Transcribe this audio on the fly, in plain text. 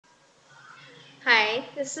Hi,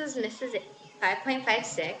 this is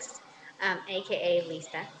Mrs5point56, aka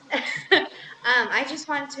Lisa. I just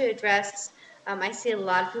wanted to address, I see a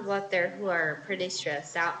lot of people out there who are pretty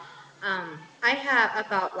stressed out. I have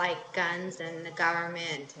about like guns and the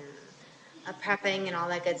government and prepping and all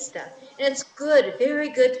that good stuff. And it's good, very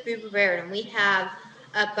good to be prepared. And we have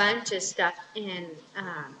a bunch of stuff in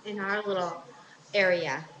our little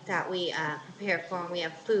area that we prepare for. And we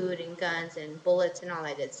have food and guns and bullets and all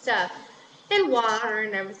that good stuff, and water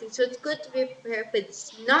and everything. So it's good to be prepared, but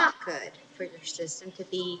it's not good for your system to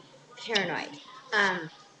be paranoid. Um,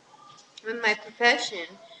 in my profession,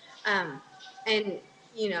 um, and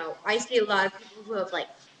I see a lot of people who have like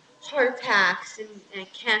heart attacks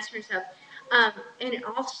and cancer and stuff. And it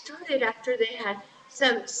all started after they had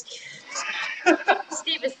some.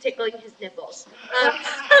 Steve is tickling his nipples.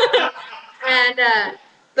 And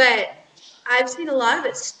but I've seen a lot of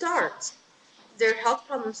it start. Their health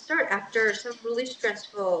problems start after some really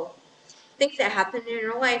stressful things that happen in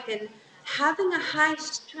your life, and having a high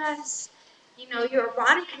stress, your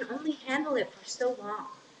body can only handle it for so long.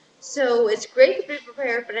 So it's great to be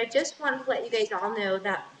prepared, but I just want to let you guys all know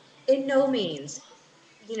that in no means,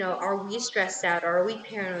 are we stressed out or are we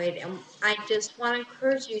paranoid? And I just want to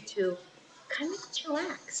encourage you to kind of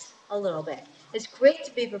chillax a little bit. It's great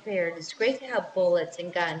to be prepared. It's great to have bullets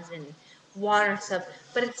and guns and water and stuff,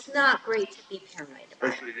 but it's not great to be paranoid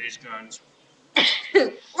about Especially these guns.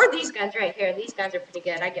 it. Or these guns right here. These guns are pretty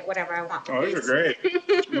good. I get whatever I want. Oh, these are great.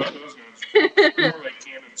 I love those guns. They're more like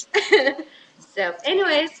cannons. So,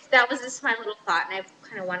 anyways, that was just my little thought, and I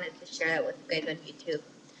kind of wanted to share that with you guys on YouTube.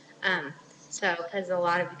 Um, because a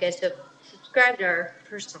lot of you guys have subscribed to our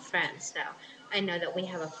personal friends, so I know that we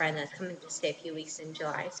have a friend that's coming to stay a few weeks in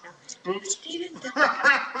July. So, Oops. Steven. So,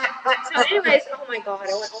 anyways, oh my God,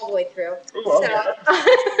 I went all the way through. Ooh, So,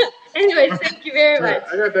 anyways, thank you very much.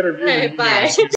 I got better view than you Bye. guys.